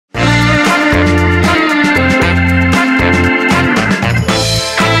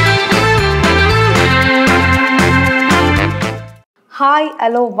Hi,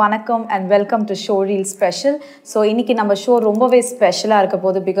 hello, vanakkam and welcome to Showreel special. So இன்னைக்கு நம்ம show ரொம்பவே ஸ்பெஷலா இருக்க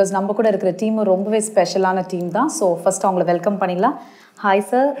போகுது because நம்ம கூட இருக்கிற டீம் ரொம்பவே ஸ்பெஷலான டீம் தான். So first அவங்களை வெல்கம் பண்ணிடலாம். Hi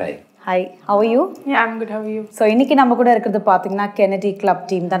sir. Hi. How are you? Yeah, I'm good. How are you? So இன்னைக்கு நம்ம கூட இருக்கிறது பாத்தீங்கன்னா Kennedy Club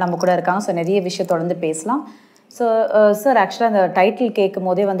team தான் நம்ம கூட இருக்காங்க. So நிறைய விஷயம் தொடர்ந்து பேசலாம். So sir actually அந்த டைட்டில்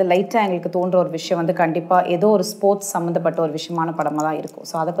கேட்கும்போதே வந்து லைட்டா எங்களுக்கு தோன்ற ஒரு விஷயம் வந்து கண்டிப்பா ஏதோ ஒரு ஸ்போர்ட்ஸ் சம்பந்தப்பட்ட ஒரு விஷயமான படமா தான் இருக்கும்.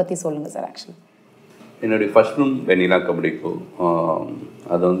 So அத பத்தி சொல்லுங்க சார் actually. என்னுடைய ஃபர்ஸ்ட் ஃபிலிம் வெண்ணிலா கபடி ஷோ.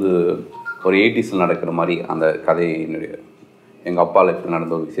 அது வந்து ஒரு 80s நடக்கிற மாதிரி அந்த கதையை எங்கள் அப்பா லைஃப்பில்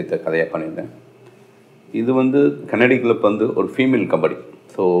நடந்த ஒரு விஷயத்தை கதையாக பண்ணியிருந்தேன். இது வந்து கன்னடி கிளப் வந்து ஒரு ஃபீமேல் கபடி.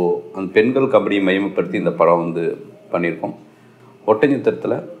 ஸோ அந்த பெண்கள் கபடியை மையப்படுத்தி இந்த படம் வந்து பண்ணியிருக்கோம்.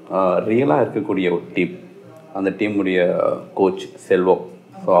 ஒட்டஞ்சத்திரத்தில் ரியலாக இருக்கக்கூடிய ஒரு டீம், அந்த டீமுடைய கோச் செல்வம்.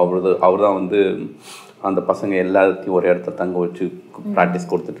 ஸோ அவர் தான் வந்து அந்த பசங்க எல்லாத்தையும் ஒரு இடத்த தங்க வச்சு ப்ராக்டிஸ்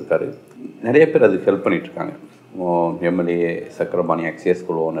கொடுத்துட்ருக்காரு. நிறைய பேர் அதுக்கு ஹெல்ப் பண்ணிகிட்ருக்காங்க. MLA Chakrapani எக்ஸிஎஸ்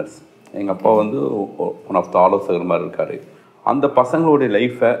school owners. எங்கள் அப்பா வந்து ஒன் ஆஃப் த ஆலோசகர் மாதிரி இருக்கார். அந்த பசங்களுடைய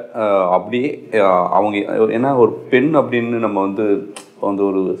லைஃப்பை அப்படியே அவங்க ஏன்னா ஒரு பெண் அப்படின்னு நம்ம வந்து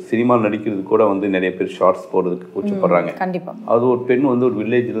ஒரு சினிமா நடிக்கிறது கூட வந்து நிறைய பேர் ஷார்ட்ஸ் போடுறதுக்கு கூச்சப்படுறாங்க. கண்டிப்பாக அது ஒரு பெண் வந்து ஒரு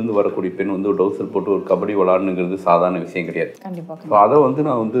வில்லேஜ்லேருந்து வரக்கூடிய பெண் வந்து ஒரு டவுசர் போட்டு ஒரு கபடி விளாடணுங்கிறது சாதாரண விஷயம் கிடையாது. ஸோ அதை வந்து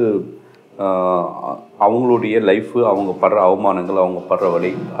நான் வந்து அவங்களுடைய லைஃபு, அவங்க படுற அவமானங்கள், அவங்க படுற வழி,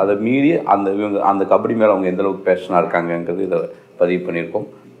 அதை மீறி அந்த கபடி மேலே அவங்க எந்தளவுக்கு பேஷனாக இருக்காங்கங்கிறது இதை பதிவு பண்ணியிருக்கோம்.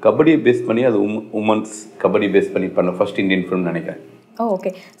 கபடியை பேஸ் பண்ணி அது உமன்ஸ் கபடி பேஸ் பண்ணி பண்ண ஃபர்ஸ்ட் இந்தியன் ஃபிலிம் நினைக்கிறேன்.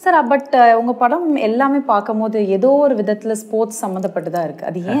 Okay sir. பட் உங்கள் படம் எல்லாமே பார்க்கும்போது ஏதோ ஒரு விதத்தில் ஸ்போர்ட்ஸ் சம்மந்தப்பட்டு தான் இருக்குது.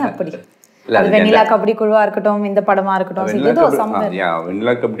 அது ஏன் அப்படி? வெண்ணிலா கபடி குழுவாக இருக்கட்டும், இந்த படமாக இருக்கட்டும், ஏதோ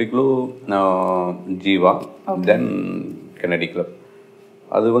வெண்ணிலா கபடி குழு, ஜீவா, தென் கன்னடி கிளப்.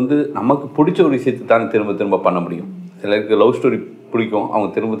 அது வந்து நமக்கு பிடிச்ச ஒரு விஷயத்தை தான் திரும்ப திரும்ப பண்ண முடியும். சிலருக்கு லவ் ஸ்டோரி பிடிக்கும், அவங்க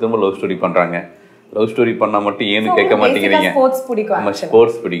திரும்ப திரும்ப லவ் ஸ்டோரி பண்ணுறாங்க. லவ் ஸ்டோரி பண்ணால் மட்டும் ஏன்னு கேட்க மாட்டேங்கிறீங்க. ஸ்போர்ட்ஸ் பிடிக்கும்.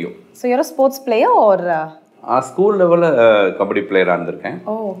 ஸ்போர்ட்ஸ் பிடிக்கும். So your sports player R? School லெவலில் கபடி பிளேயராக இருந்திருக்கேன்.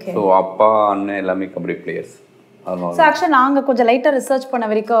 ஸோ அப்பா அண்ணன் எல்லாமே கபடி பிளேயர்ஸ். ஸோ ஆக்சுவலாக நாங்கள் கொஞ்சம் லைட்டாக ரிசர்ச் பண்ண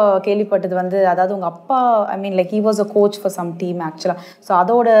வரைக்கும் கேள்விப்பட்டது வந்து, அதாவது உங்கள் அப்பா ஐ mean like he was a coach for some team ஆக்சுவலாக. ஸோ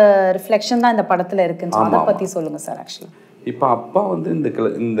அதோட ரிஃப்ளெக்ஷன் தான் இந்த படத்தில் இருக்குன்னு. ஸோ அதை பற்றி சொல்லுங்கள் சார். ஆக்சுவலாக இப்போ அப்பா வந்து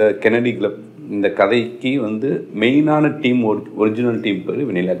இந்த கெனடி கிளப் இந்த கதைக்கு வந்து மெயினான டீம், ஒரிஜினல் டீம் பேர்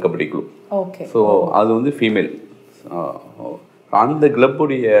வெண்ணிலா கபடி குழு. ஓகே. ஸோ அது வந்து ஃபீமேல். அந்த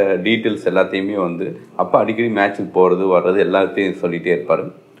கிளப்புடைய டீட்டெயில்ஸ் எல்லாத்தையுமே வந்து அப்பா அடிக்கடி மேட்சுக்கு போகிறது வர்றது எல்லாத்தையும் சொல்லிகிட்டே இருப்பார்.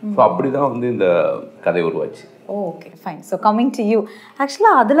 ஸோ அப்படி தான் வந்து இந்த கதை உருவாச்சு. Okay fine. So coming to you,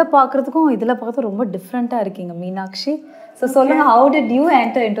 ஆக்சுவலாக அதில் பார்க்குறதுக்கும் இதில் பார்க்குறது ரொம்ப டிஃப்ரெண்ட்டாக இருக்கீங்க மீனாட்சி. ஸோ சொல்லுங்கள், how did you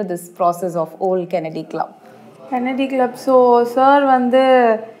enter into this process of volt Kennedy club? Kennedy Club. So sir வந்து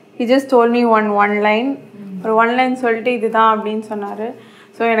he just told me one line, ஒரு one line சொல்லிட்டு இதுதான் அப்படின்னு சொன்னார்.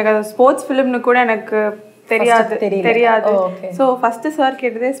 ஸோ எனக்கு அது ஸ்போர்ட்ஸ் ஃபிலிம்னு கூட எனக்கு தெரியாது. ஸோ ஃபஸ்ட்டு சார்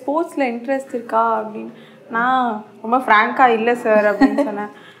கேட்டதே ஸ்போர்ட்ஸில் இன்ட்ரெஸ்ட் இருக்கா அப்படின்னு. நான் ரொம்ப ஃப்ராங்காக இல்லை சார் அப்படின்னு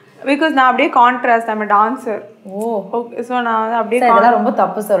சொன்னேன். பிகாஸ் நான் அப்படியே contrast, I'm dancer. Okay. So நான் வந்து அப்படியே அதெல்லாம் ரொம்ப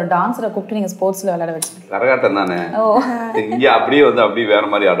தப்பு சார். டான்ஸரை கூப்பிட்டு நீங்கள் ஸ்போர்ட்ஸில் விளையாட வச்சு கரகாட்டம் தானே இங்கே அப்படியே வந்து அப்படியே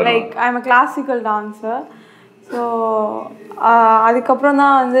வேறு மாதிரி ஆடணும். Like I'm a classical dancer. So அதுக்கப்புறம்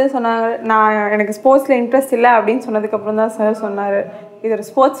தான் வந்து சொன்னாங்க, நான் எனக்கு ஸ்போர்ட்ஸில் இன்ட்ரெஸ்ட் இல்லை அப்படின்னு சொன்னதுக்கப்புறம் தான் சார் சொன்னார் இது ஒரு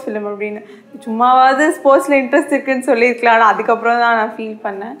ஸ்போர்ட்ஸ் ஃபிலிம் அப்படின்னு. சும்மாவாவது ஸ்போர்ட்ஸில் இன்ட்ரெஸ்ட் இருக்குன்னு சொல்லியிருக்கலாம். அதுக்கப்புறம் தான் நான் ஃபீல்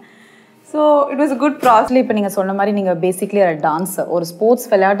பண்ணேன். So it was a good process. இப்போ நீங்கள் சொன்ன மாதிரி நீங்கள் பேசிக்லி ஒரு டான்ஸர், ஒரு ஸ்போர்ட்ஸ்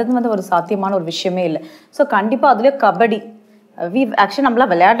விளையாடுறது வந்து ஒரு சாத்தியமான ஒரு விஷயமே இல்லை. ஸோ கண்டிப்பாக அதுலேயும் கபடி ஆக்சுவலி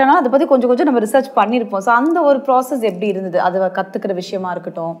நம்மளாம் விளையாடனா அதை பற்றி கொஞ்சம் கொஞ்சம் நம்ம ரிசர்ச் பண்ணியிருப்போம். ஸோ அந்த ஒரு ப்ராசஸ் எப்படி இருந்தது? அதை கற்றுக்கிற விஷயமா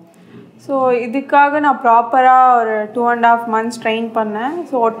இருக்கட்டும். ஸோ இதுக்காக நான் ப்ராப்பராக ஒரு 2.5 months ட்ரெயின் பண்ணேன்.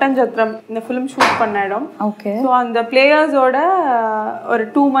 ஸோ ஒட்டஞ்சத்திரம் இந்த ஃபிலிம் ஷூட் பண்ண இடம். ஓகே. ஸோ அந்த பிளேயர்ஸோட ஒரு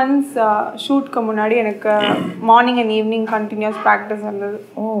 2 months ஷூட்க்கு முன்னாடி எனக்கு morning and evening continuous practice இருந்தது.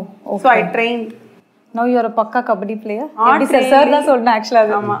 So I train. No you are அ பக்கா கபடி பிளேயர்? சார் தான் சொன்னேன்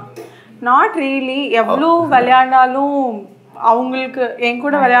ஆக்சுவலாக. ஆமாம், நாட் ரியலி. எவ்வளோ விளையாண்டாலும் அவங்களுக்கு என்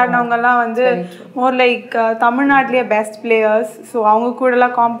கூட விளையாடினவங்கெல்லாம் வந்து மோர் லைக் தமிழ்நாட்டிலேயே பெஸ்ட் பிளேயர்ஸ். ஸோ அவங்க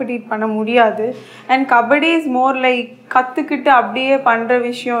கூடலாம் காம்படிட் பண்ண முடியாது. And kabaddi is more like கற்றுக்கிட்டு அப்படியே பண்ணுற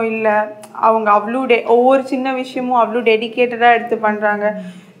விஷயம் இல்லை. அவங்க அவ்வளோ ஒவ்வொரு சின்ன விஷயமும் அவ்வளோ டெடிக்கேட்டடாக எடுத்து பண்ணுறாங்க.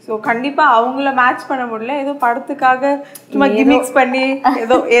 ஸோ கண்டிப்பாக அவங்கள மேட்ச் பண்ண முடியல. ஏதோ படத்துக்காக சும்மா கிமிக்ஸ் பண்ணி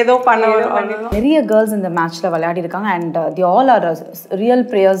ஏதோ பண்ண. நிறைய கேர்ள்ஸ் இந்த மேட்ச்சில் விளையாடி இருக்காங்க and the all are real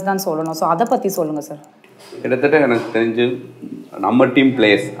players தான் சொல்லணும். ஸோ அதை பற்றி சொல்லுங்கள் சார். கிட்டத்தட்ட எனக்கு தெரிஞ்சு நம்ம டீம்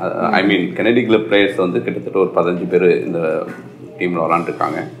பிளேயர்ஸ், ஐ மீன் கெனடி கிளப் பிளேயர்ஸ் வந்து கிட்டத்தட்ட ஒரு 15 பேர் இந்த டீமில்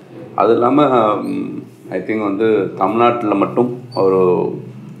விளாண்டுருக்காங்க. அது இல்லாமல் ஐ திங்க் வந்து தமிழ்நாட்டில் மட்டும் ஒரு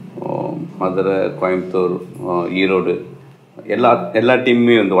மதுரை, கோயம்புத்தூர், ஈரோடு எல்லா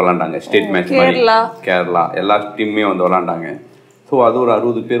டீமுமே வந்து விளாண்டாங்க. ஸ்டேட் மேட்ச் மாதிரி கேரளா எல்லா டீமுமே வந்து விளாண்டாங்க. ஸோ ஸோ அது ஒரு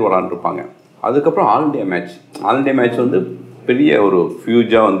 60 பேர் விளாண்டுருப்பாங்க. அதுக்கப்புறம் ஆல் இண்டியா மேட்ச் வந்து பெரிய ஒரு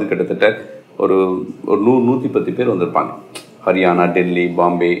ஃபியூஜாக வந்து கிட்டத்தட்ட ஒரு 100-110 பேர் வந்திருப்பாங்க. ஹரியானா, டெல்லி,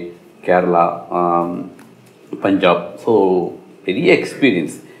 பாம்பே, கேரளா, பஞ்சாப். ஸோ பெரிய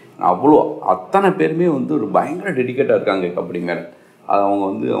எக்ஸ்பீரியன்ஸ். அத்தனை பேருமே வந்து ஒரு பயங்கர டெடிக்கேட்டாக இருக்காங்க கபடி மேலே. அது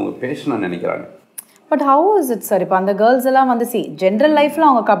அவங்க பேஷனாக நினைக்கிறாங்க. But how is it sir? இப்போ அந்த கேர்ள்ஸ் எல்லாம் வந்து ஜென்ரல் லைஃப்பில்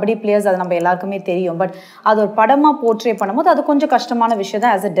அவங்க கபடி பிளேயர்ஸ், அது நம்ம எல்லாருக்குமே தெரியும். பட் அது ஒரு படமாக போர்ட்ரே பண்ணும்போது அது கொஞ்சம் கஷ்டமான விஷயம்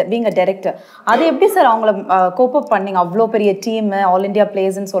தான். As a being a director, அது எப்படி சார் அவங்கள கோப்பப் பண்ணீங்க? அவ்வளோ பெரிய டீம், ஆல் இண்டியா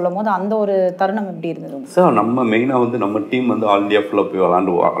பிளேயர்ஸ்ன்னு சொல்லும் போது அந்த ஒரு தருணம் எப்படி இருந்தது சார்? நம்ம மெயினாக வந்து நம்ம டீம் வந்து ஆல் இண்டியா ஃபுல்லாக போய்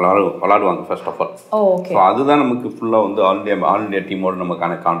விளாடுவாங்க first of all. Okay. So அதுதான் நமக்கு ஃபுல்லாக வந்து ஆல் இண்டியா டீமோட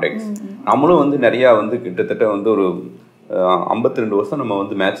நமக்கான கான்டாக்ட்ஸ். நம்மளும் வந்து நிறையா வந்து கிட்டத்தட்ட வந்து ஒரு 52 வருஷம் நம்ம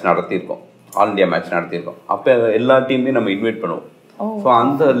வந்து மேட்ச் நடத்தியிருக்கோம், ஆல் இண்டியா மேட்ச் நடத்தியிருக்கோம். அப்போ எல்லா டீமையும் நம்ம இன்வைட் பண்ணுவோம். ஸோ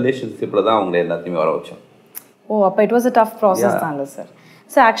அந்த ரிலேஷன்ஷிப்பில் தான் அவங்க எல்லாத்தையுமே வர வச்சோம். அப்போ it was a tough process தான்ல sir?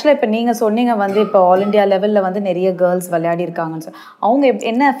 Sir ஆக்சுவலாக இப்போ நீங்கள் சொன்னீங்க வந்து இப்போ ஆல் இண்டியா லெவலில் வந்து நிறைய கேர்ள்ஸ் விளையாடி இருக்காங்கன்னு சார். அவங்க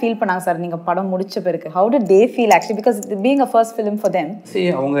என்ன ஃபீல் பண்ணாங்க சார் நீங்கள் படம் முடிச்ச பிறகு? How did they feel actually, because being a first film for them? சரி,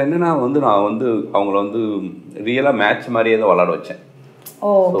 அவங்க என்னன்னா வந்து நான் வந்து அவங்கள வந்து ரியலாக மேட்ச் மாதிரியே தான் விளாட வச்சேன்.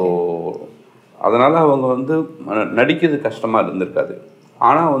 ஸோ அதனால் அவங்க வந்து நடிக்கிறது கஷ்டமாக இருந்திருக்காது.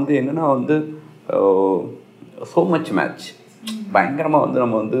 ஆனால் வந்து என்னென்னா வந்து ஸோ மச் மேட்ச் பயங்கரமாக வந்து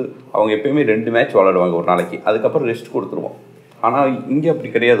நம்ம வந்து அவங்க எப்பயுமே 2 மேட்ச் விளாடுவாங்க ஒரு நாளைக்கு, அதுக்கப்புறம் ரெஸ்ட் கொடுத்துருவோம். ஆனால் இங்கே அப்படி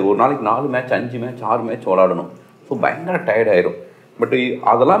கிடையாது. ஒரு நாளைக்கு 4 மேட்ச் 5 மேட்ச் 6 மேட்ச் விளாடணும். ஸோ பயங்கர டயர்ட் ஆயிரும். பட்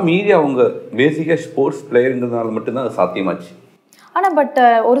அதெல்லாம் மீறி அவங்க பேசிக்காக ஸ்போர்ட்ஸ் பிளேயருங்கிறதுனால மட்டும்தான் அது சாத்தியமாச்சு. ஆனால் பட்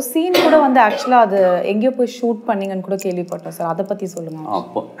ஒரு சீன் கூட வந்து ஆக்சுவலாக அது எங்கேயோ போய் ஷூட் பண்ணிங்கன்னு கூட கேள்விப்பட்டோம் சார், அதை பற்றி சொல்லுங்கள்.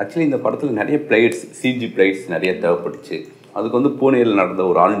 அப்போ ஆக்சுவலி இந்த படத்தில் நிறைய பிளேயர்ஸ், சிஜி பிளேயர்ஸ் நிறைய தேவைப்பட்டுச்சு. அதுக்கு வந்து பூனேயில் நடந்த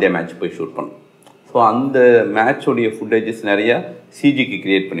ஒரு ஆல் இண்டியா மேட்ச் போய் ஷூட் பண்ணோம். ஸோ அந்த மேட்சோடைய ஃபுட்டேஜஸ் நிறையா சிஜிக்கு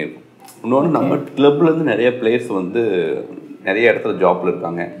கிரியேட் பண்ணியிருக்கோம். இன்னொன்று நம்ம கிளப்லேருந்து நிறைய பிளேயர்ஸ் வந்து நிறைய இடத்துல ஜாப்பில்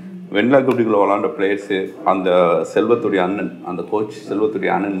இருக்காங்க. வெண்லா கபடிக்குள்ள விளாண்ட பிளேயர்ஸு, அந்த செல்வத்துடைய அண்ணன், அந்த கோச்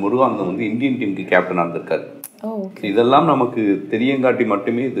செல்வத்துடைய அண்ணன் முருகானந்தம் வந்து இந்தியன் டீமுக்கு கேப்டனாக இருந்திருக்காரு. இதெல்லாம் நமக்கு தெரியங்காட்டி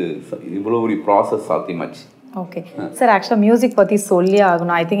மட்டுமே இது இவ்வளோ ஒரு ப்ராசஸ் சாத்தியமாச்சு. ஓகே சார், ஆக்சுவலாக மியூசிக் பற்றி சொல்லி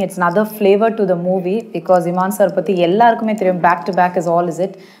ஆகணும். I think it's another flavor to the movie because Imman sir பற்றி எல்லாருக்குமே தெரியும். Back to back is all is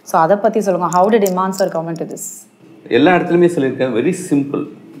it. So அதை பற்றி சொல்லுங்கள். How did Imman sir come into this? எல்லா இடத்துலையுமே சொல்லியிருக்கேன், வெரி சிம்பிள்.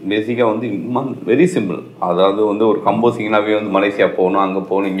 பேசிக்காக வந்து இமான் வெரி சிம்பிள். அதாவது வந்து ஒரு கம்போசிங்னாவே வந்து மலேசியா போகணும், அங்கே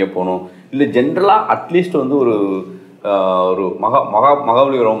போகணும், இங்கே போகணும், இல்லை ஜென்ரலாக அட்லீஸ்ட் வந்து ஒரு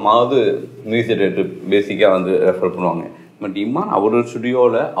மகாபலிபுரமாவது மியூசிக் டேரக்டர் பேசிக்காக வந்து ரெஃபர் பண்ணுவாங்க. பட் இமான் அவர்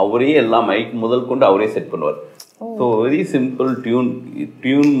ஸ்டுடியோவில் அவரே எல்லாம் மைக் முதல் கொண்டு அவரே செட் பண்ணுவார். So very simple.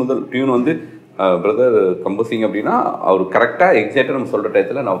 டியூன் வந்து பிரதர் கம்போசிங் அப்படின்னா அவர் கரெக்டாக எக்ஸாக்டாக நம்ம சொல்கிற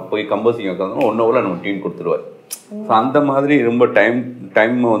டயத்தில் நான் போய் கம்போசிங் உட்காந்தோம் 1 ஹவரில் நம்ம டியூன் கொடுத்துருவார். ஸோ அந்த மாதிரி ரொம்ப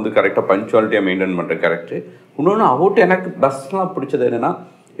டைம் வந்து கரெக்டாக பங்க்சுவாலிட்டியாக மெயின்டைன் பண்ணுற கேரக்டர். இன்னொன்று அவர்கிட்ட எனக்கு பெஸ்ட்லாம் பிடிச்சது என்னென்னா,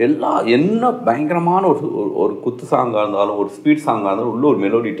 என்ன பயங்கரமான ஒரு குத்து சாங்காக இருந்தாலும் ஒரு ஸ்பீட் சாங்காக இருந்தாலும் உள்ள ஒரு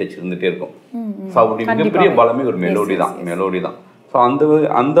மெலோடி டச் இருந்துகிட்டே இருக்கும். ஸோ அவருடைய மிகப்பெரிய பலமே ஒரு மெலோடி தான். ஸோ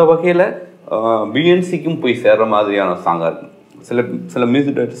அந்த வகையில் பிஎன்சிக்கும் போய் சேர்ற மாதிரியான சாங்காக இருக்கும். சில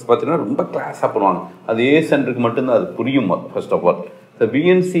மியூசிக் டைரக்டர்ஸ் பார்த்தீங்கன்னா ரொம்ப கிளாஸாக பண்ணுவாங்க, அது ஏ சென்டருக்கு மட்டும்தான் அது புரியும். First of all so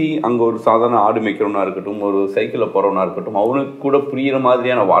BNC அங்கே ஒரு சாதாரண ஆடு மேய்க்கிறவனா இருக்கட்டும், ஒரு சைக்கிளில் போகிறவனா இருக்கட்டும், அவனுக்கு கூட புரிகிற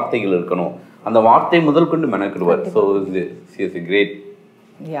மாதிரியான வார்த்தைகள் இருக்கணும். அந்த வார்த்தை முதல் கொண்டு மெனக்கிடுவார். So is great.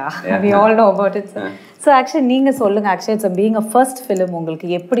 we all know about it sir. So actually நீங்க சொல்லுங்க, actually it's being a first film உங்களுக்கு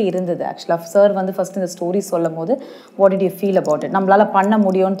எப்படி இருந்தது? actually சார் வந்து ஃபர்ஸ்ட் இந்த ஸ்டோரி சொல்லும்போது what did you feel about it? நம்மளால பண்ண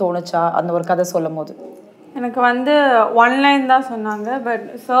முடியும்னு தோணுச்சா அந்த ஒரு கதை சொல்லும்போது? எனக்கு வந்து 1 லைன் தான் சொன்னாங்க. But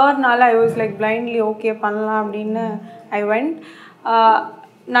சார்னால I was like blindly okay பண்ணலாம் அப்படின்னு ஐ வெண்ட்.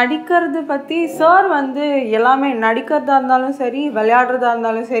 நடிக்கிறது பற்றி சார் வந்து எல்லாமே நடிக்கிறதா இருந்தாலும் சரி, விளையாடுறதா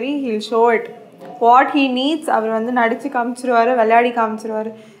இருந்தாலும் சரி, hill show it what he needs. அவர் வந்து நடித்து காமிச்சிருவார், விளையாடி காமிச்சிருவார்.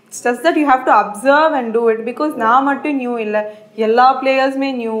 It's just that you have to observe and do it. Because நான் மட்டும் நியூ இல்லை, எல்லா பிளேயர்ஸுமே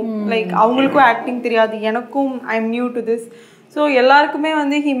நியூ. லைக் அவங்களுக்கும் ஆக்டிங் தெரியாது, எனக்கும் I am new to this. So எல்லாருக்குமே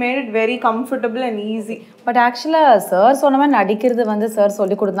வந்து he made it very comfortable and easy. But ஆக்சுவலாக சார் சொன்ன மாதிரி நடிக்கிறது வந்து சார்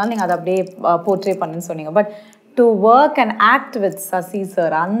சொல்லி கொடுத்தாலும் நீங்கள் அதை அப்படியே போர்ட்ரே பண்ணுன்னு சொன்னீங்க. But to work and act with Sasi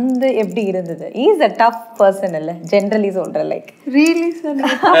sir அந்த எப்படி இருந்தது? இஸ் அ டஃப் பர்சன் இல்லை ஜென்ரலி சொல்கிறேன். லைக் ரியலி சார்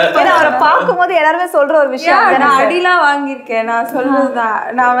அவரை பார்க்கும்போது எல்லாருமே சொல்கிற ஒரு விஷயம். நான் அடிலாம் வாங்கியிருக்கேன். நான் சொல்கிறது தான்,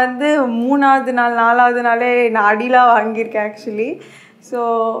 நான் வந்து 3வது நாள் 4வது நாளே நான் அடிலாம் வாங்கியிருக்கேன் ஆக்சுவலி. ஸோ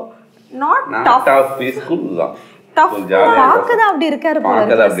நாட் டஃப் தான். பார்க்கதான் அப்படி இருக்காரு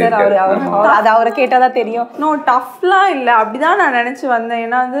சார். அது அவரை கேட்டாதான் தெரியும். நோ டஃப்லாம் இல்லை, அப்படிதான் நான் நினச்சி வந்தேன்.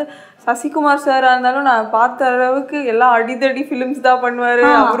 ஏன்னா வந்து சசிகுமார் சாரா இருந்தாலும் நான் பார்த்த அளவுக்கு எல்லாம் அடிதடி ஃபிலிம்ஸ் தான் பண்ணுவாரு.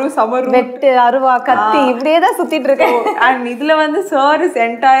 அவரும் சமர் வெட்டு அருவா கத்தி இப்படியே தான் சுத்திட்டு இருக்கேன். அண்ட் இதுல வந்து sir is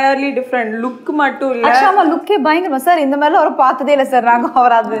entirely different. Look மட்டும் இல்ல, ஆமா லுக்கே பயங்கரமா சார். இந்த மாதிரிலாம் அவர் பார்த்ததே இல்லை சார் நாங்க.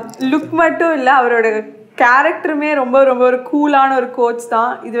 அவர் அது லுக் மட்டும் இல்ல, அவரோட கேரக்டருமே ரொம்ப ரொம்ப ஒரு கூலான ஒரு கோச்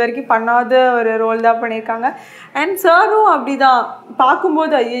தான். இது வரைக்கும் பண்ணாத ஒரு ரோல் தான் பண்ணியிருக்காங்க. அண்ட் சாரும் அப்படிதான்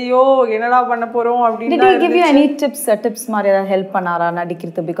பார்க்கும்போது ஐயோ என்னடா பண்ண போறோம் அப்படின்னு. Did he give you any tips மாதிரி ஏதாவது ஹெல்ப் பண்ணாரா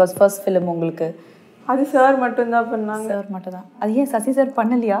நடிக்கிறது? பிகாஸ் ஃபர்ஸ்ட் ஃபிலிம் உங்களுக்கு. அது சார் மட்டும்தான் பண்ணாங்க. சார் மட்டும் தான். அது ஏன் சசி சார்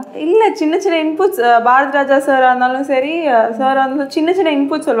பண்ணலையா? இல்லை, சின்ன சின்ன இன்புட்ஸ் பாரதி ராஜா சாரா இருந்தாலும் சரி, சாரா இருந்தாலும் சின்ன சின்ன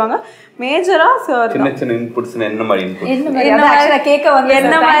இன்புட்ஸ் சொல்லுவாங்க. மேஜரா சார் சின்ன சின்ன இன்புட்ஸ் என்ன மாதிரி இன்புட்ஸ்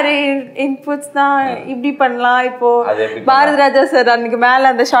என்ன மாதிரி இன்புட்ஸ் தான் இப்படி பண்ணலாம். இப்போ பாரதி ராஜா சார் அன்னைக்கு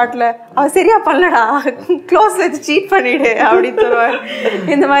மேல அந்த ஷாட்ல அவ சரியா பண்ணலடா, க்ளோஸ் வச்சு சீட் பண்ணிடு அப்படின்னு சொல்லுவாரு.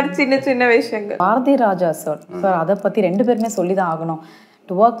 இந்த மாதிரி சின்ன சின்ன விஷயங்கள். பாரதி ராஜா சார் சார் அதை பத்தி ரெண்டு பேருமே சொல்லிதான் ஆகணும்.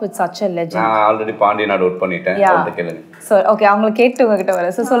 To work with such a legend. நான் ஆல்ரெடி பாண்டியனாடு ஒர்க் பண்ணிட்டேன். அவர்ட்ட கேளுங்க. So okay, அவங்கள கேட்டு உங்ககிட்ட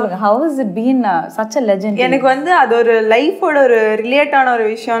வர. So சொல்லுங்க, how has it been such a legend? எனக்கு வந்து அது ஒரு லைஃபோட ஒரு ரிலேட்டான ஒரு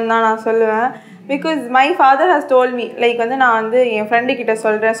விஷயம் தான் நான் சொல்லுவேன். Because my father has told me like வந்து நான் வந்து என் ஃப்ரெண்டு கிட்ட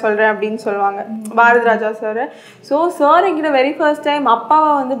சொல்கிறேன் அப்படின்னு சொல்லுவாங்க Bharathi Raja sir. So sir என்கிட்ட வெரி ஃபர்ஸ்ட் டைம் அப்பாவை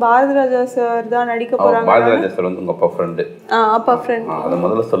வந்து பாரதி ராஜா சார் தான் நடிக்க போகிறாங்க. பாரதி ராஜா சார் வந்து உங்கள் அப்பா ஃப்ரெண்டு. அப்பா ஃப்ரெண்ட். அதை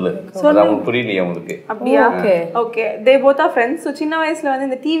முதல்ல சொல்லு, புரியலையே உங்களுக்கு? அப்படியா? Okay, they both are friends. So சின்ன வயசில் வந்து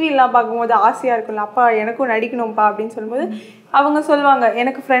இந்த டிவிலாம் பார்க்கும்போது ஆசையாக இருக்கும்ல, அப்பா எனக்கும் நடிக்கணும்ப்பா அப்படின்னு சொல்லும்போது அவங்க சொல்லுவாங்க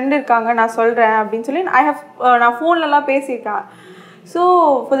எனக்கு ஃப்ரெண்டு இருக்காங்க நான் சொல்கிறேன் அப்படின்னு சொல்லி நான் ஃபோன்லலாம் பேசியிருக்கேன். So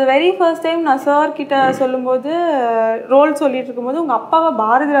for the very first time நான் சார் கிட்ட சொல்லும்போது ரோல் சொல்லிட்டு இருக்கும்போது உங்கள் அப்பாவை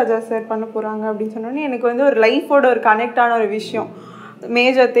பாரதி ராஜா சார் பண்ண போகிறாங்க அப்படின்னு சொன்னோன்னே எனக்கு வந்து ஒரு லைஃபோட ஒரு கனெக்டான ஒரு விஷயம்,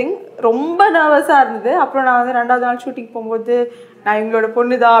 மேஜர் திங். ரொம்ப நர்வஸாக இருந்தது. அப்புறம் நான் வந்து 2வது நாள் ஷூட்டிங் போகும்போது நான் இவங்களோட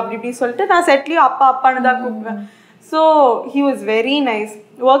பொண்ணு தான் அப்படி இப்படி சொல்லிட்டு நான் செட்லேயும் அப்பான்னு தான் கூப்பிடுவேன். So he was very nice.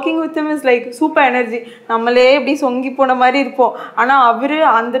 Working with him is like super energy. நம்மளே இப்படி சொங்கி போன மாதிரி இருப்போம். ஆனால் அவர்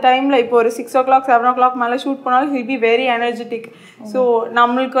அந்த டைமில் இப்போ ஒரு 6 o'clock 7 o'clock மேலே ஷூட் பண்ணாலும் he'll be very energetic. So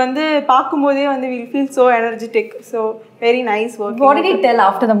நம்மளுக்கு வந்து பார்க்கும்போதே வந்து will feel so energetic. So very nice work. What did he tell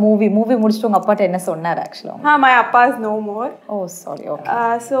after the movie முடிச்சுட்டு உங்கள் அப்பாட்ட என்ன சொன்னார் ஆக்சுவலாக? my appa is no more. Oh sorry, okay.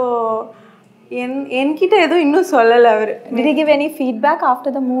 So என்கிட்ட எதுவும் இன்னும் சொல்லலை அவர். Did he give any feedback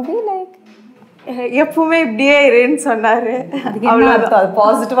after the movie like? எப்பவுமே இப்படியே இருன்னு சொன்னாரு.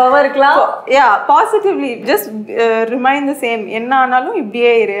 பாசிட்டிவாக இருக்கலாம். யா, positively just remind the same, என்ன ஆனாலும்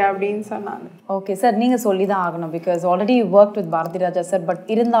இப்படியே இரு அப்படின்னு சொன்னாங்க. ஓகே சார், நீங்கள் சொல்லி தான் ஆகணும் because already work with Bharathi Raja sir. But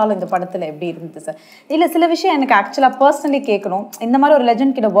இருந்தாலும் இந்த படத்தில் எப்படி இருந்தது சார்? இல்லை சில விஷயம் எனக்கு ஆக்சுவலாக பர்சனலி கேட்கணும். இந்த மாதிரி ஒரு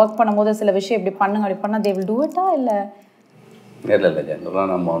லெஜண்ட் கிட்ட ஒர்க் பண்ணும்போது சில விஷயம் இப்படி பண்ணுங்க அப்படி பண்ணால் தே வில் டூ இட்டா இல்லை? இல்லை ஜென்ரலாக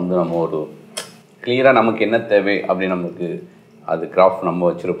நம்ம ஒரு கிளியராக நமக்கு என்ன தேவை அப்படின்னு நமக்கு அது கிராஃப்ட் நம்ம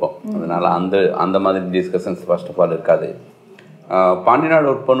வச்சுருப்போம். அதனால் அந்த மாதிரி டிஸ்கஷன்ஸ் ஃபர்ஸ்ட் ஆஃப் ஆல் இருக்காது. பாண்டியனாடு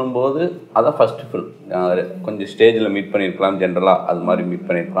ஒர்க் பண்ணும்போது அதான் ஃபர்ஸ்ட் ஃபில்ம். கொஞ்சம் ஸ்டேஜில் மீட் பண்ணியிருக்கலாம், ஜென்ரலாக அது மாதிரி மீட்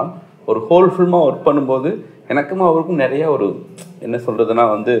பண்ணியிருக்கலாம். ஒரு ஹோல் ஃபில்மாக ஒர்க் பண்ணும்போது எனக்கும் அவருக்கும் நிறையா ஒரு என்ன சொல்கிறதுனா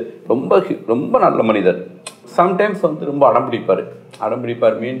வந்து ரொம்ப நல்ல மனிதர். சம்டைம்ஸ் வந்து ரொம்ப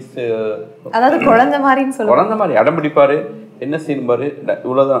அடம்பிடிப்பார் மீன்ஸ் அதாவது குழந்தை மாதிரி அடம்பிடிப்பார். என்ன சீன் பாரு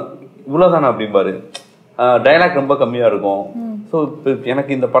இவ்வளோதானா அப்படிம்பாரு. டைலாக் ரொம்ப கம்மியாக இருக்கும். ஸோ இப்போ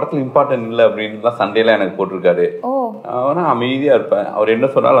எனக்கு இந்த படத்தில் இம்பார்ட்டன்ட் இல்லை அப்படின்லாம் சண்டேலாம் எனக்கு போட்டிருக்காரு. ஆனால் அமைதியாக இருப்பேன், அவர் என்ன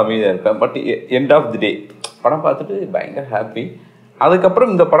சொன்னாலும் அமைதியாக இருப்பேன். பட் எண்ட் ஆஃப் தி டே படம் பார்த்துட்டு பயங்கர ஹாப்பி.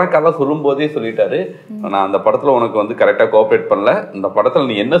 அதுக்கப்புறம் இந்த படம் கதை சொல்லும் போதே சொல்லிட்டாரு, நான் அந்த படத்தில் உனக்கு வந்து கரெக்டாக கோஆப்ரேட் பண்ணல, இந்த படத்தில்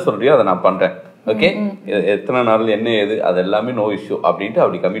நீ என்ன சொல்றியோ அதை நான் பண்ணுறேன், ஓகே, எத்தனை நாள் என்ன ஏது அது எல்லாமே நோ இஷ்யூ அப்படின்ட்டு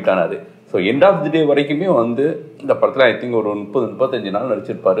அப்படி கமிட் ஆனாரு. ஸோ எண்ட் ஆஃப் தி டே வரைக்குமே வந்து இந்த படத்தில் ஐ திங்க் ஒரு 30-35 நாள்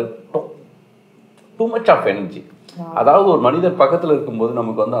நடிச்சிருப்பாரு. Too much of energy. அதாவது ஒரு மனிதர் பக்கத்தில் இருக்கும்போது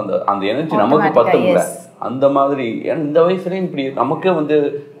நமக்கு வந்து அந்த எனர்ஜி நமக்கு பத்தல. அந்த மாதிரி இந்த வயசுலேயும் இப்படி நமக்கே வந்து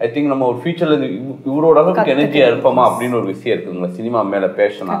ஐ திங்க் நம்ம ஒரு ஃபியூச்சர்ல இவரோட அளவுக்கு எனர்ஜியா இருப்போமா அப்படின்னு ஒரு விஷயம் இருக்குங்களா சினிமா மேல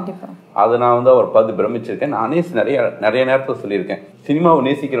பேஷனா. அதை நான் வந்து அவர் பார்த்து பிரமிச்சிருக்கேன். நானே நிறைய நேரத்தில் சொல்லியிருக்கேன், சினிமாவை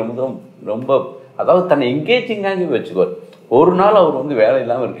நேசிக்கிற ரொம்ப அதாவது தன்னை என்கேஜிங்காக வச்சுக்குவார். ஒரு நாள் அவர் வந்து வேலை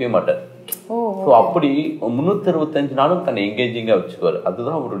இல்லாமல் இருக்கவே மாட்டார். ஸோ அப்படி 365 நாளும் தன்னை என்கேஜிங்காக வச்சுக்குவார்.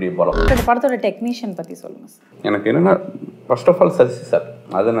 அதுதான் அவருடைய பலம். இந்த படத்தோட டெக்னீஷியன் பற்றி சொல்லுங்க சார். எனக்கு என்னென்னா first of all Sasi sir,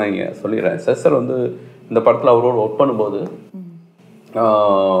 அதை நான் இங்கே சொல்லிடுறேன். சசி சார் வந்து இந்த படத்தில் அவரோட ஒர்க் பண்ணும்போது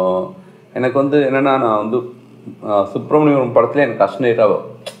எனக்கு வந்து என்னென்னா நான் வந்து சுப்பிரமணியம் படத்துல எனக்கு அஸ்னேட்டாக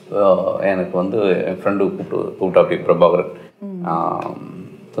எனக்கு வந்து என் ஃப்ரெண்டு கூப்பிட்டா அப்படி பிரபாகரன்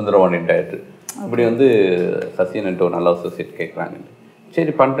சுந்தரவாணி டைரக்டர் இப்படி வந்து சசின்ட்டு ஒரு நல்ல அசோசியேட் கேட்குறாங்க.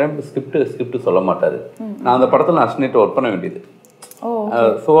 சரி பண்ணுறேன். ஸ்கிரிப்ட் சொல்ல மாட்டார். நான் அந்த படத்தில் அஸ்னேட்டை ஒர்க் பண்ண வேண்டியது.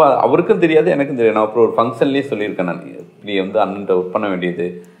 ஸோ அவருக்கும் தெரியாது எனக்கும் தெரியாது. நான் அப்புறம் ஒரு ஃபங்க்ஷன்லேயே சொல்லியிருக்கேன், நான் இப்படி வந்து அண்ணன்ட்ட ஒர்க் பண்ண வேண்டியது,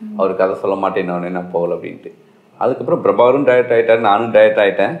 அவருக்கு அதை சொல்ல மாட்டேன் நான் போகல அப்படின்ட்டு. அதுக்கப்புறம் பிரபாகரும் டைரக்ட் ஆகிட்டார், நானும் டைரக்ட்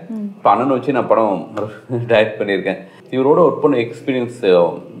ஆகிட்டேன். இப்போ அண்ணனை வச்சு நான் படம் டைரக்ட் பண்ணியிருக்கேன். இவரோட ஒர்க் பண்ண எக்ஸ்பீரியன்ஸ்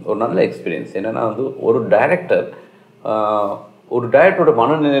ஒரு நல்ல எக்ஸ்பீரியன்ஸ். என்னென்னா வந்து ஒரு டைரக்டரோட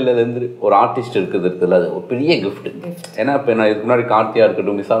மனநிலையிலேருந்து ஒரு ஆர்டிஸ்ட் இருக்குதுல, அது ஒரு பெரிய கிஃப்ட். ஏன்னா இப்போ நான் இதுக்கு முன்னாடி கார்த்தியா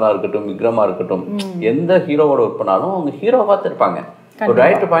இருக்கட்டும், விசாலா இருக்கட்டும், விக்ரமா இருக்கட்டும், எந்த ஹீரோவோட ஒர்க் பண்ணாலும் அவங்க ஹீரோவாக பார்த்துருப்பாங்க. ஒரு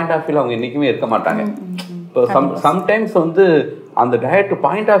டைரக்டர் பாயிண்ட் ஆஃப் வியூவில் அவங்க என்றைக்குமே இருக்க மாட்டாங்க. இப்போ சம்டைம்ஸ் வந்து அந்த டைரக்டர்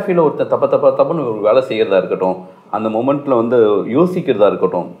பாயிண்ட் ஆஃப் வியூவில் ஒருத்தர் தப்புன்னு ஒரு வேலை செய்கிறதா இருக்கட்டும், அந்த மொமெண்ட்டில் வந்து யோசிக்கிறதா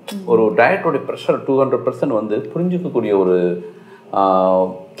இருக்கட்டும், ஒரு டைரக்டருடைய ப்ரெஷர் 200% வந்து புரிஞ்சுக்கக்கூடிய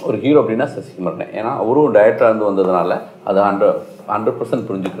ஒரு ஹீரோ அப்படின்னா சசிகுமார். ஏன்னா அவரும் டைரக்டராக இருந்து வந்ததுனால அது 100%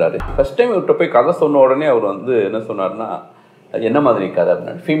 புரிஞ்சுக்கிறாரு. ஃபர்ஸ்ட் டைம் இவர்கிட்ட போய் கதை சொன்ன உடனே அவர் வந்து என்ன சொன்னார்னா, என்ன மாதிரி கதை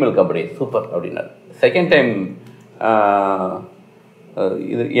அப்படின்னா, ஃபீமேல் கபடி சூப்பர் அப்படின்னாரு. செகண்ட் டைம்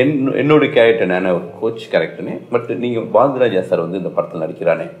இது என்னோட கேரக்டர், நான் ஒரு கோச் கேரக்டர்னே, பட் நீங்கள் பாரதிராஜா சார் வந்து இந்த படத்தில்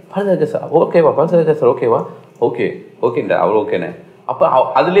நடிக்கிறானே, பாரதிராஜா சார் ஓகேவா, பாரதிராஜா சார் ஓகேவா, ஓகேண்டா அவர் ஓகேண்ணே. அப்போ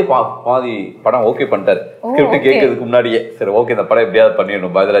அதுலேயே பாதி படம் ஓகே பண்ணிட்டாரு. ஸ்கிரிப்ட் கேட்கறதுக்கு முன்னாடியே சரி ஓகே இந்த படம் எப்படியாவது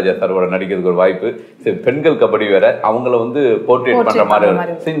பண்ணிடணும், பாரதிராஜா சாரோட நடிக்கிறதுக்கு ஒரு வாய்ப்பு. சரி பெண்கள் கபடி வேற, அவங்கள வந்து போர்ட்ரேட் பண்ணுற மாதிரி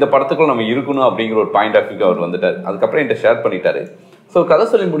சரி இந்த படத்துக்குள்ள நம்ம இருக்கணும் அப்படிங்கிற ஒரு பாயிண்ட் ஆஃப் வியூக்கு அவர் வந்துட்டார். அதுக்கப்புறம் என்கிட்ட ஷேர் பண்ணிட்டாரு. ஸோ கதை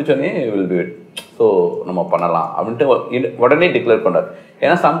சொல்லி முடிச்சோடனே வில் டூ இட், ஸோ நம்ம பண்ணலாம் அப்படின்ட்டு உடனே டிக்ளேர் பண்ணார்.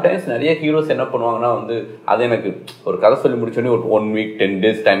 ஏன்னா சம்டைம்ஸ் நிறைய ஹீரோஸ் என்ன பண்ணுவாங்கன்னா வந்து அது எனக்கு ஒரு கதை சொல்லி முடிச்சோடனே ஒரு 1 வீக் 10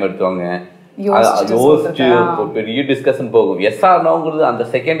 days டைம் எடுத்துவாங்க. யோசிச்சு பெரிய டிஸ்கஷன் போகும். எஸ்ஆர்னோங்கிறது அந்த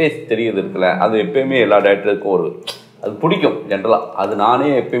செகண்ட் டேஸ் தெரியுது இருக்குல்ல, அது எப்பயுமே எல்லா டேரக்டருக்கும் அது பிடிக்கும் ஜென்ரலாக. அது நானே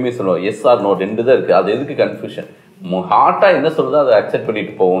எப்பயுமே சொல்லுவேன், எஸ்ஆர் நோ 2 தான் இருக்குது. அது எதுக்கு கன்ஃபியூஷன், ஹார்ட்டாக என்ன சொல்லுதோ அதை அக்செப்ட்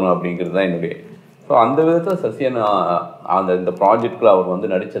பண்ணிட்டு போகணும் அப்படிங்கிறது தான் என்னுடைய. ஸோ அந்த விதத்தில் சசியன் இந்த ப்ராஜெக்டில் அவர் வந்து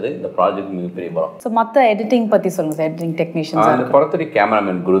நடித்தது இந்த ப்ராஜெக்ட் மிகப்பெரிய படம். ஸோ மற்ற எடிட்டிங் பற்றி சொல்லுங்கள் சார், எடிட்டிங் டெக்னீஷியன். அந்த படத்துடைய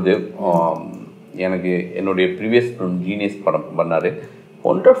கேமராமேன் குருதேவ் எனக்கு என்னுடைய ப்ரீவியஸ் ஜீனியஸ் படம் பண்ணார்.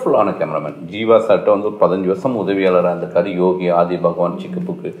 ஒண்டர்ஃபுல்லான கேமராமேன். ஜீவா சார்ட்ட வந்து ஒரு 15 வருஷம் உதவியாளராக இருந்திருக்காரு. யோகி, ஆதி பகவான்,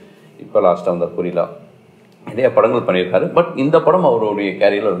 சிக்குப்புக்கு, இப்போ லாஸ்ட்டாக வந்த புரியலா, நிறைய படங்கள் பண்ணியிருக்காரு. பட் இந்த படம் அவருடைய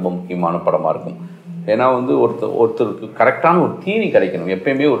கேரியரில் ரொம்ப முக்கியமான படமாக இருக்கும். ஏன்னா வந்து ஒருத்தருக்கு கரெக்டான ஒரு தீனி கிடைக்கணும்.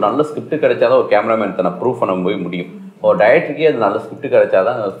 எப்பயுமே ஒரு நல்ல ஸ்கிரிப்ட் கிடைச்சாதான் ஒரு கேமராமேன் தன்னை ப்ரூவ் பண்ண போய் முடியும். ஒரு டைரக்டருக்கே அது நல்ல ஸ்கிரிப்ட்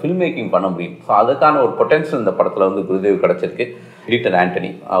கிடைச்சாதான் ஃபில்ம் மேக்கிங் பண்ண முடியும். ஸோ அதுக்கான ஒரு பொட்டன்ஷியல் இந்த படத்தில் வந்து குருதேவ் கிடைச்சிருக்கு. எடிட்டர் ஆண்டனி,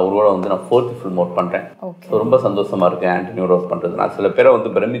 அவரோட வந்து நான் 4th ஃபில்ம் ஒர்க் பண்ணுறேன். ஸோ ரொம்ப சந்தோஷமாக இருக்குது ஆண்டனியோட ஒர்க் பண்ணுறது. நான் சில பேரை வந்து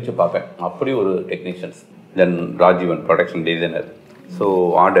பிரமிச்சு பார்ப்பேன், அப்படி ஒரு டெக்னீஷியன்ஸ். தென் Rajeevan production designer. So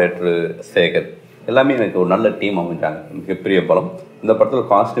art director Sekar, எல்லாமே எனக்கு ஒரு நல்ல டீம் அமைஞ்சாங்க. மிகப்பெரிய பலம். இந்த படத்தில்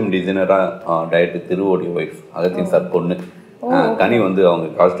costume டிசைனராக director திருவோடைய wife Agathiyan sir பொண்ணு கனி வந்து அவங்க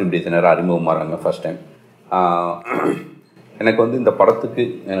காஸ்டியூம் டிசைனராக அறிமுகமாகறாங்க ஃபர்ஸ்ட் டைம். எனக்கு வந்து இந்த படத்துக்கு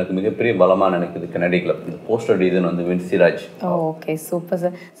எனக்கு மிகப்பெரிய பலமாக நினைக்குது கெனடி கிளப். இந்த போஸ்டர் டிசைன் வந்து வின்சிராஜ். Okay super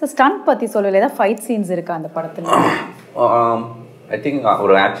sir. So stunt பற்றி சொல்லல, ஏதாவது ஃபைட் சீன்ஸ் இருக்கா அந்த படத்தில்? ஐ திங்க்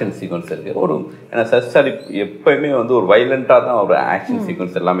ஒரு ஆக்ஷன் சீக்வன்ஸ் இருக்குது. ஏன்னா சார் எப்போயுமே வந்து ஒரு வைலண்ட்டாக தான் ஒரு ஆக்ஷன்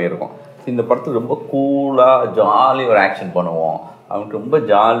சீக்வன்ஸ் எல்லாமே இருக்கும். இந்த படத்தில் ரொம்ப கூலாக ஜாலியாக ஒரு ஆக்ஷன் பண்ணுவோம். அவனுக்கு ரொம்ப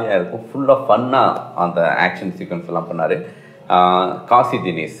ஜாலியாக இருக்கும், ஃபுல்லாக ஃபன்னாக அந்த ஆக்ஷன் சீக்வன்ஸ் எல்லாம் பண்ணார். காசி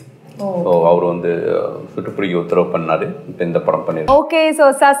தினேஷ், ஸோ அவர் வந்து சுட்டுப்பிடிக்க உத்தரவு பண்ணாரு. இப்போ இந்த படம் பண்ணிருக்கோம். ஓகே, ஸோ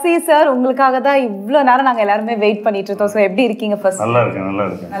சசி சார் உங்களுக்காக தான் இவ்வளோ நேரம் நாங்கள் எல்லாருமே வெயிட் பண்ணிட்டு இருக்கோம். ஸோ எப்படி இருக்கீங்க? ஃபர்ஸ்ட் நல்லா இருக்கேன்.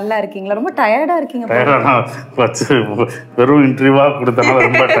 நல்லா இருக்கீங்களா? ரொம்ப டயர்டா இருக்கீங்க. வெறும் இன்டர்வியூவா கொடுத்தனால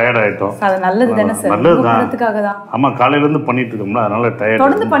ரொம்ப டயர்ட் ஆயிட்டோம். அது நல்லது தானே சார், நல்லதுக்காக தான். ஆமா, காலையில இருந்து பண்ணிட்டு இருக்கோம்ல, அதனால டயர்ட்.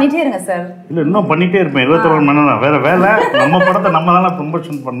 தொடர்ந்து பண்ணிட்டே இருங்க சார். இல்ல இன்னும் பண்ணிட்டே இருப்பேன். 21 மணி நேரம் வேற வேலை. நம்ம படத்தை நம்ம தானே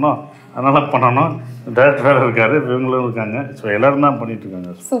ப்ரொமோஷன் பண்ணோம், அதனால பண்ணணும். டைரக்டர் வேற இருக்காரு, இவங்களும் இருக்காங்க. ஸோ எல்லாரும் தான் பண்ணிட்டு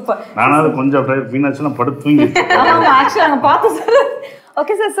இருக்காங்க. சூப்பர். நானாவது கொஞ்சம் மீனாச்சுன்னா படுத்து தூங்கி. ஆக்சுவலா நாங்கள் பார்த்து சார்.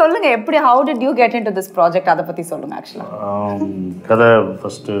 ஓகே சார், சொல்லுங்க எப்படி, how did you get into this project, அதை பத்தி சொல்லுங்க. ஆக்சுவலா கதை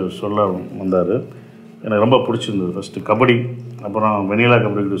ஃபர்ஸ்ட் சொல்ல வந்தாரு, எனக்கு ரொம்ப பிடிச்சிருந்தது. ஃபர்ஸ்ட் கபடி, அப்புறம் வெனிலா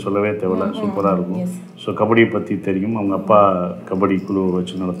கபடி சொல்லவே தேவையில்ல, சூப்பராக இருக்கும். ஸோ கபடியை பற்றி தெரியும், அவங்க அப்பா கபடி குழு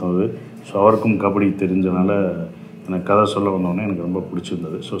வச்சு நடத்துவது. ஸோ அவருக்கும் கபடி தெரிஞ்சனால எனக்கு கதை சொல்ல வந்தோடனே எனக்கு ரொம்ப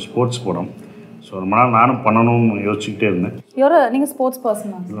பிடிச்சிருந்தது. ஸோ ஸ்போர்ட்ஸ் படம். ஸோ ரொம்ப நாள் நானும் பண்ணணும்னு யோசிச்சுக்கிட்டே இருந்தேன். நீங்கள் ஸ்போர்ட்ஸ்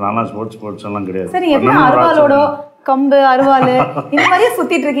பர்சனா? நானும் ஸ்போர்ட்ஸ் எல்லாம் கிடையாது. சரி, எப்படி அருவாளோட கம்பு அருவாள் இந்த மாதிரியே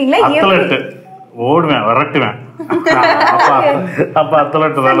சுத்திட்டு இருக்கீங்களே? அத்லெட் ஓடுவேன், விரட்டுவேன். அப்ப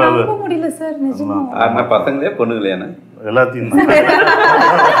அத்லெட் வேலை. நம்ப முடியல சார், நிஜமா. பசங்களே பொண்ணுங்களே எல்லாத்தையும்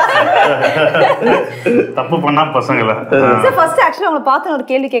தப்பு பண்ணா பசங்களை. சார் ஃபர்ஸ்ட் ஆக்சுவலா உங்களை பார்த்து ஒரு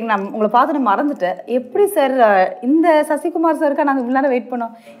கேள்வி கேட்கணும். உங்களை பார்த்து நான் மறந்துட்டேன். எப்படி சார் இந்த சசிகுமார் சாருக்கா நாங்கள் இவ்வளோ நேரம் வெயிட்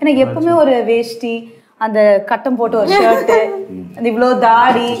பண்ணோம்? எனக்கு எப்பவுமே ஒரு வேஷ்டி, அந்த கட்டம் போட்டு ஒரு ஷர்ட், அந்த இவ்வளோ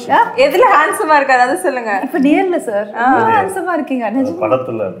தாடி, எதுல ஹேண்ட்ஸமா இருக்காது அது சொல்லுங்க. இப்ப நேர்ல சார் ஹேண்ட்ஸமா இருக்கீங்க.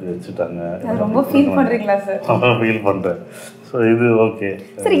 படத்துல அப்படி வச்சுட்டாங்க. ரொம்ப ஃபீல் பண்றீங்களா சார்? ரொம்ப ஃபீல் பண்றேன். ஸோ இது ஓகே.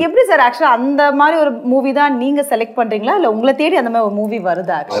 சரி, எப்படி சார் ஆக்சுவலா அந்த மாதிரி ஒரு மூவி தான் நீங்க செலக்ட் பண்றீங்களா, இல்ல உங்களை தேடி அந்த மாதிரி ஒரு மூவி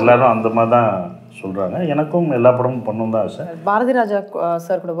வருதா? எல்லாரும் அந்த மாதிரி தான் சொல்கிறாங்க. எனக்கும் எல்லா படமும் பண்ணணும் தான் ஆசை. பாரதி ராஜா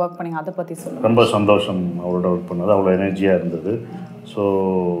சார் கூட ஒர்க் பண்ணிங்க, அதை பற்றி சொல்லுங்கள். ரொம்ப சந்தோஷம் அவரோட ஒர்க் பண்ணது, அவ்வளோ எனர்ஜியாக இருந்தது. ஸோ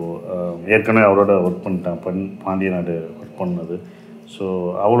ஏற்கனவே அவரோட ஒர்க் பண்ணிட்டேன், பாண்டியநாடு ஒர்க் பண்ணது. ஸோ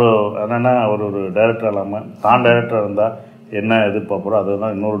அவ்வளோ என்னென்னா அவர் ஒரு டைரக்டர் இல்லாமல் தான் டைரக்டராக இருந்தால் என்ன எதிர்பார்ப்போம் அதை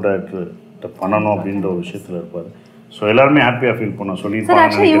தான் இன்னொரு டைரக்டர்கிட்ட பண்ணணும் அப்படின்ற ஒரு விஷயத்தில் இருப்பார். ஸோ எல்லாருமே ஹாப்பியாக ஃபீல் பண்ண சொல்லி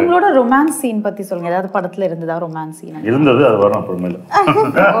இவங்களோட ரொமான்ஸ் சீன் பற்றி சொல்லுங்கள். ஏதாவது படத்தில் இருந்ததா ரொமான்ஸ் சீன்? இருந்தது, அது வரும் அப்புறமேல.